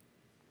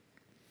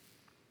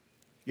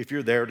 If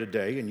you're there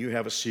today and you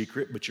have a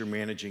secret, but you're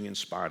managing in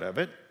spite of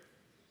it,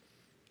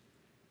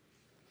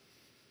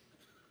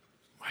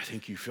 I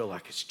think you feel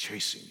like it's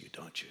chasing you,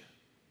 don't you?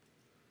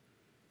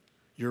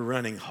 You're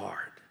running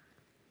hard.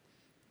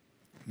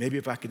 Maybe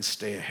if I can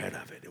stay ahead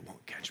of it, it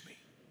won't catch me.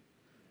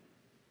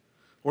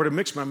 Or to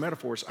mix my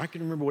metaphors, I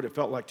can remember what it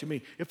felt like to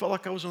me. It felt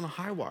like I was on a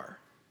high wire.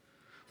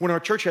 When our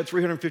church had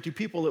 350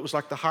 people, it was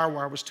like the high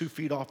wire was 2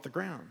 feet off the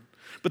ground.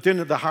 But then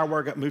the high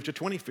wire got moved to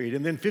 20 feet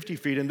and then 50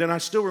 feet. And then I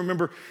still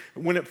remember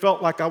when it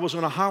felt like I was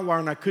on a high wire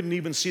and I couldn't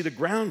even see the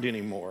ground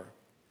anymore.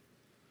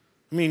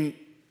 I mean,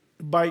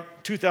 by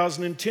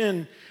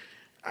 2010,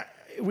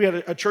 we had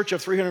a church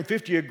of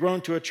 350 had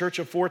grown to a church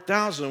of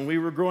 4,000. We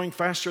were growing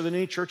faster than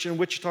any church in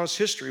Wichita's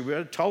history. We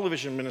had a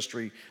television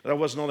ministry that I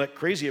wasn't all that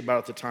crazy about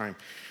at the time.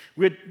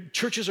 We had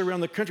churches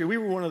around the country. We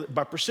were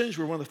by percentage,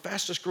 we were one of the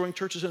fastest growing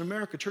churches in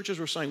America. Churches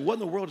were saying, what in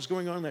the world is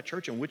going on in that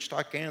church in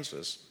Wichita,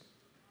 Kansas?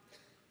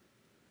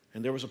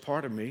 And there was a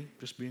part of me,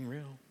 just being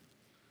real,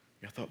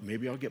 I thought,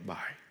 maybe I'll get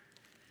by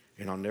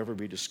and I'll never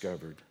be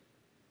discovered.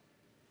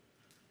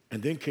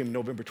 And then came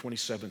November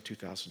 27,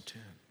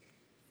 2010.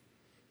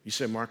 You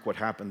say, Mark, what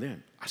happened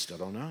then? I still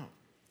don't know.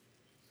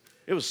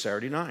 It was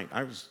Saturday night.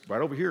 I was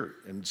right over here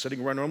and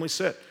sitting where I normally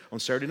sit on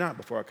Saturday night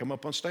before I come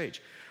up on stage.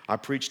 I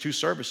preached 2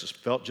 services,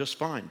 felt just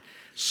fine.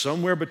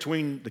 Somewhere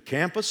between the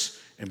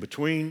campus and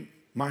between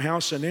my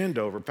house and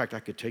Andover, in fact, I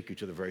could take you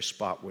to the very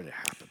spot where it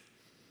happened.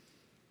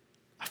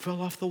 I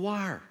fell off the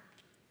wire.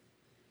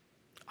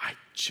 I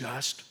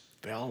just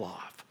fell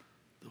off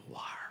the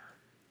wire.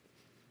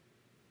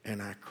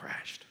 And I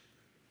crashed.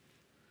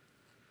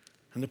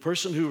 And the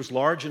person who was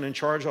large and in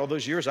charge all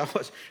those years,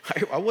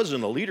 I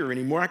wasn't a leader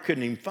anymore. I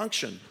couldn't even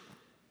function.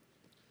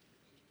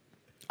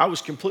 I was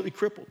completely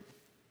crippled.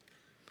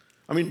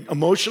 I mean,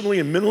 emotionally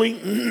and mentally,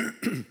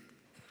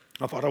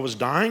 I thought I was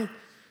dying.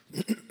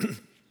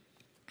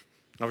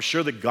 I was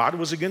sure that God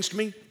was against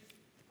me.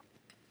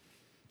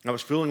 I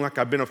was feeling like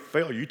I'd been a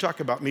failure. You talk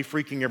about me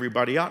freaking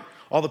everybody out.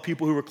 All the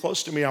people who were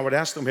close to me, I would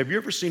ask them, have you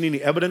ever seen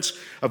any evidence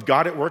of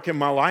God at work in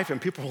my life?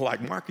 And people were like,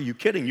 Mark, are you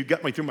kidding? You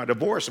got me through my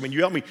divorce. I mean,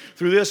 you helped me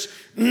through this.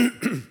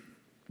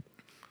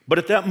 But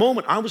at that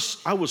moment, I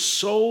was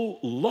so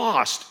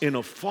lost in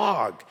a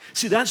fog.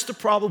 See, that's the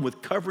problem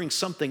with covering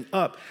something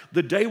up.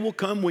 The day will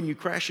come when you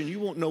crash and you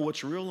won't know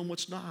what's real and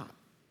what's not.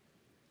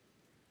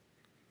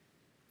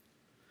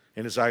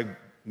 And as I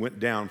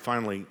went down,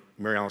 finally,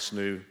 Mary Alice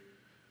knew,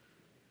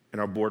 and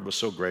our board was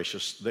so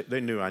gracious,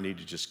 they knew I needed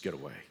to just get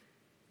away.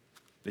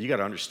 Now, you got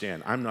to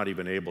understand, I'm not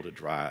even able to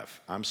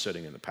drive. I'm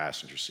sitting in the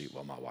passenger seat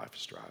while my wife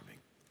is driving.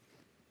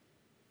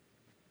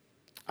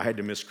 I had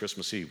to miss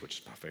Christmas Eve, which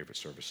is my favorite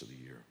service of the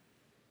year.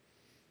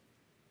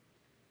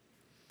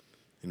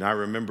 And I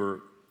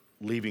remember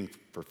leaving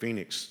for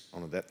Phoenix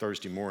on that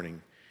Thursday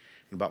morning,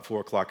 And about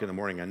 4 o'clock in the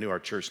morning, I knew our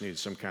church needed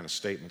some kind of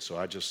statement, so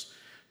I just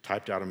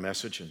typed out a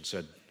message and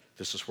said,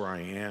 this is where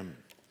I am.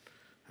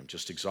 I'm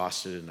just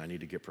exhausted and I need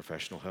to get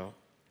professional help.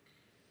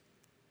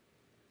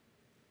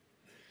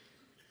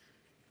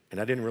 And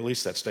I didn't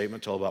release that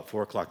statement until about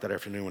 4 o'clock that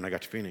afternoon when I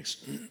got to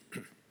Phoenix.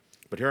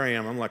 But here I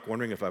am, I'm like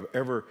wondering if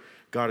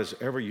God has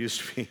ever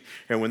used me.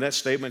 And when that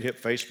statement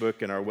hit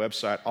Facebook and our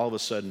website, all of a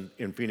sudden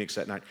in Phoenix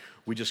that night,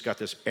 we just got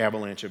this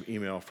avalanche of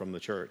email from the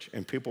church.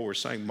 And people were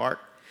saying, Mark,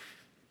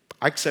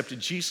 I accepted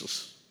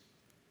Jesus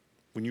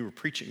when you were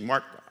preaching.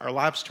 Mark, our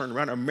lives turned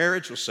around. Our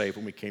marriage was saved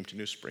when we came to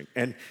New Spring.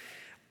 And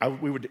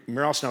Marilyn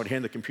and I would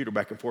hand the computer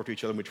back and forth to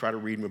each other, and we'd try to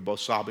read, and we were both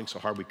sobbing so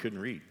hard we couldn't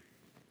read.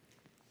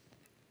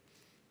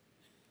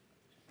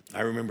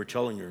 I remember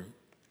telling her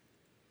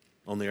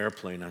on the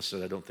airplane, I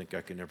said, I don't think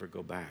I can ever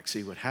go back.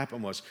 See, what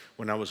happened was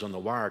when I was on the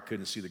wire, I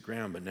couldn't see the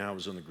ground, but now I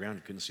was on the ground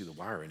and couldn't see the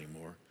wire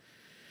anymore.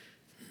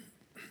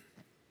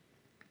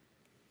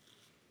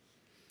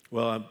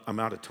 Well, I'm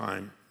out of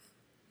time.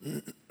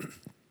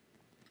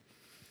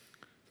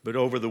 But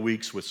over the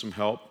weeks, with some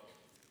help,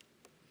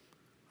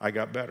 I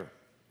got better.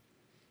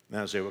 And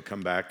I was able to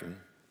come back and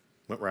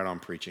went right on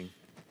preaching.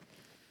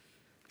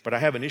 But I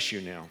have an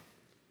issue now.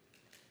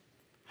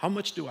 How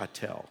much do I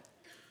tell?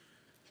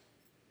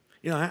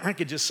 You know, I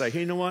could just say,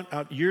 hey, you know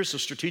what? Years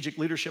of strategic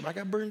leadership, I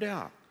got burned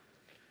out.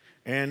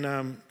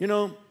 And, you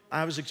know,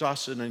 I was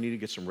exhausted and I need to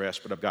get some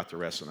rest, but I've got the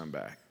rest and I'm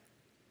back.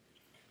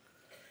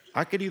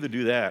 I could either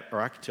do that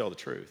or I could tell the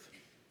truth,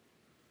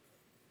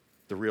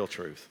 the real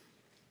truth.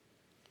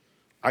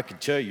 I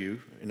could tell you,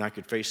 and I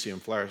could face the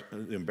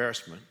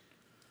embarrassment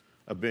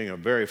of being a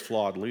very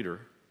flawed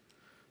leader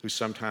who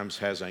sometimes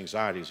has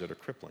anxieties that are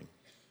crippling.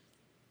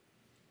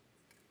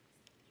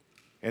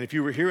 And if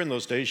you were here in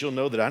those days, you'll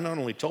know that I not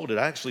only told it,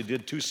 I actually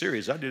did 2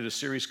 series. I did a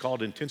series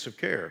called Intensive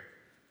Care,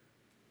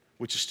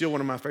 which is still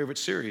one of my favorite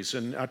series.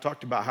 And I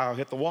talked about how I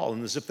hit the wall.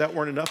 And as if that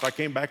weren't enough, I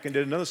came back and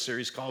did another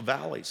series called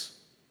Valleys.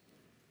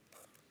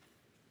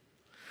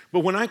 But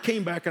when I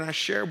came back and I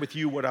shared with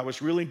you what I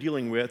was really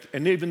dealing with,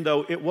 and even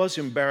though it was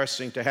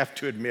embarrassing to have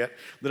to admit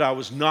that I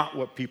was not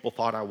what people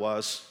thought I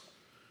was,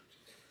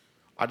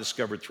 I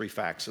discovered 3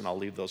 facts, and I'll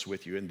leave those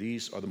with you. And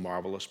these are the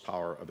marvelous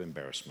power of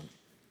embarrassment.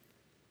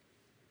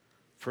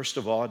 First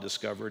of all, I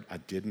discovered I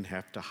didn't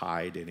have to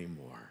hide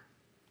anymore.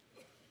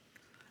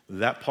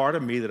 That part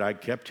of me that I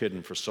kept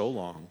hidden for so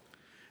long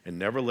and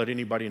never let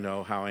anybody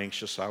know how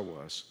anxious I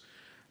was,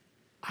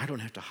 I don't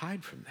have to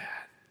hide from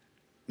that.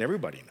 And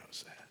everybody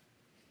knows that.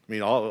 I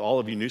mean, all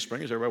of you New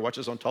Springers, everybody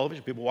watches on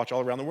television, people watch all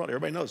around the world,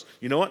 everybody knows.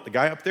 You know what? The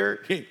guy up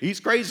there, he's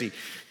crazy.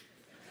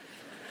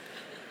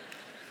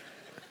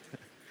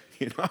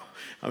 You know?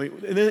 I mean,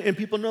 and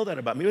people know that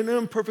about me, and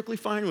I'm perfectly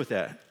fine with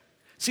that.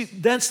 See,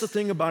 that's the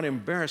thing about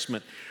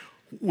embarrassment.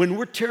 When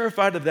we're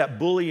terrified of that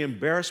bully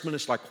embarrassment,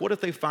 it's like, what if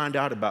they find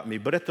out about me?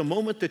 But at the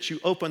moment that you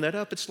open that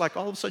up, it's like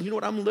all of a sudden, you know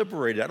what, I'm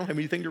liberated. I don't have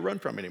anything to run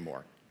from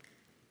anymore.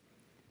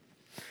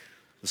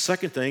 The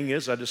second thing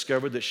is I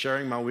discovered that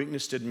sharing my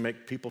weakness didn't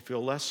make people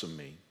feel less of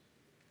me.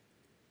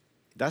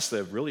 That's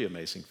the really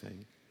amazing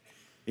thing.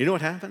 You know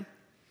what happened?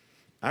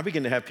 I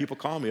began to have people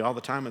call me all the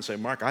time and say,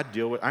 Mark, I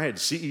had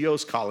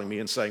CEOs calling me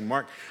and saying,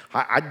 Mark,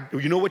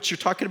 you know what you're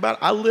talking about?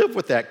 I live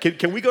with that.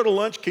 Can we go to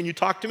lunch? Can you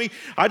talk to me?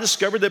 I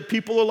discovered that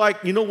people are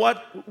like, you know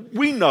what?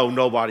 We know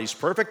nobody's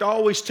perfect. I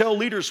always tell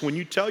leaders, when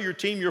you tell your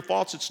team your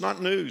faults, it's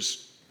not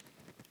news.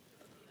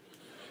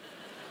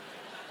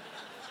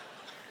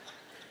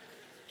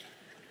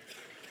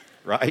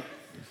 Right?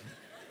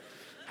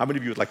 How many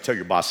of you would like to tell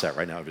your boss that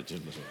right now?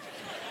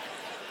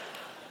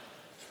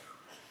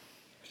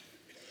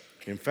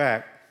 In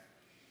fact,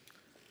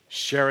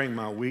 sharing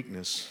my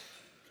weakness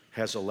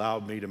has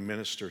allowed me to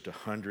minister to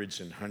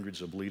hundreds and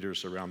hundreds of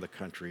leaders around the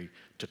country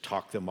to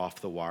talk them off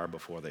the wire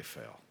before they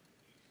fail.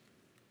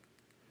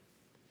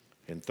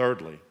 And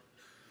thirdly,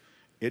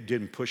 it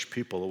didn't push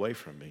people away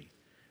from me.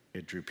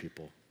 It drew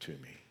people to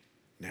me.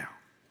 Now,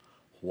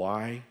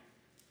 why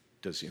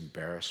does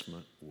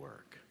embarrassment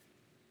work?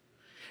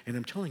 And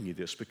I'm telling you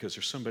this because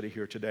there's somebody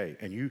here today,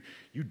 and you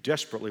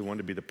desperately want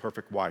to be the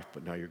perfect wife,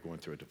 but now you're going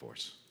through a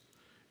divorce.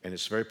 And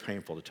it's very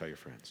painful to tell your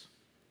friends.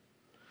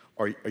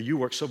 Or you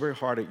work so very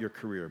hard at your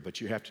career,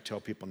 but you have to tell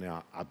people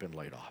now, I've been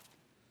laid off.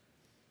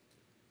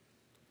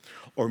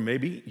 Or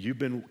maybe you've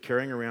been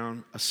carrying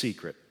around a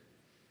secret,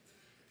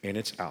 and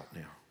it's out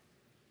now.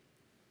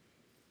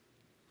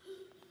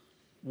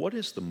 What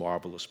is the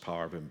marvelous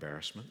power of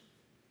embarrassment?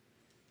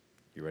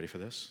 You ready for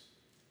this?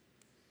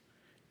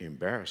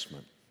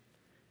 Embarrassment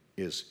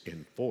is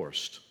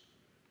enforced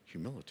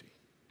humility.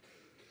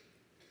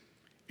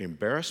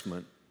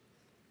 Embarrassment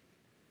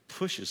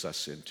pushes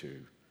us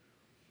into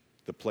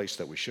the place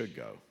that we should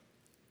go,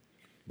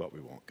 but we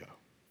won't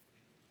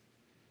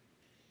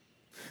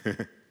go.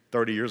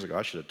 30 years ago,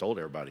 I should have told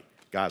everybody,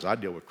 guys, I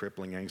deal with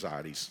crippling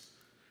anxieties,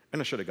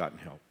 and I should have gotten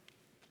help.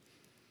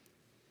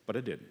 But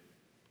I didn't.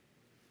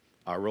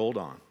 I rolled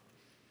on.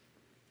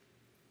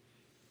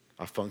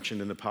 I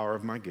functioned in the power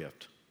of my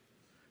gift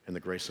and the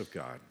grace of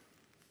God.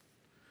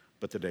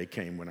 But the day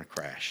came when I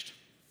crashed.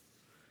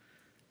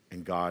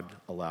 And God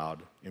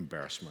allowed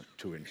embarrassment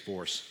to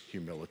enforce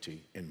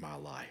humility in my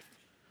life.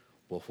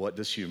 Well, what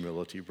does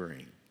humility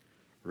bring?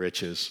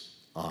 Riches,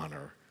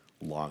 honor,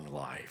 long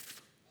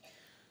life.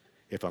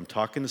 If I'm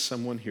talking to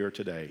someone here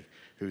today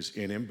who's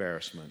in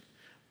embarrassment,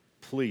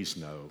 please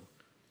know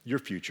your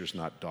future's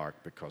not dark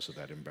because of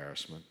that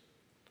embarrassment.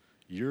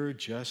 You're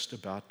just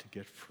about to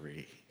get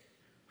free.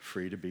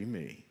 Free to be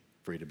me,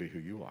 free to be who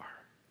you are.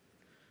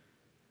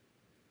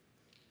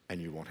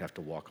 And you won't have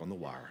to walk on the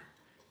wire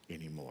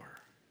anymore.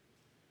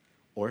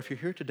 Or if you're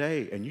here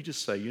today and you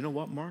just say, you know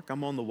what, Mark,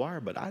 I'm on the wire,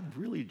 but I'd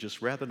really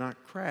just rather not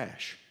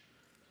crash.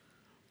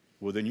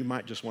 Well, then you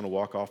might just want to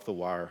walk off the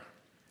wire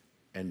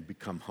and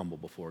become humble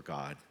before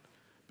God,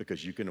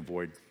 because you can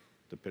avoid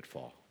the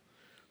pitfall.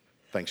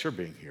 Thanks for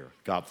being here.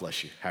 God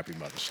bless you. Happy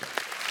Mother's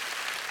Day.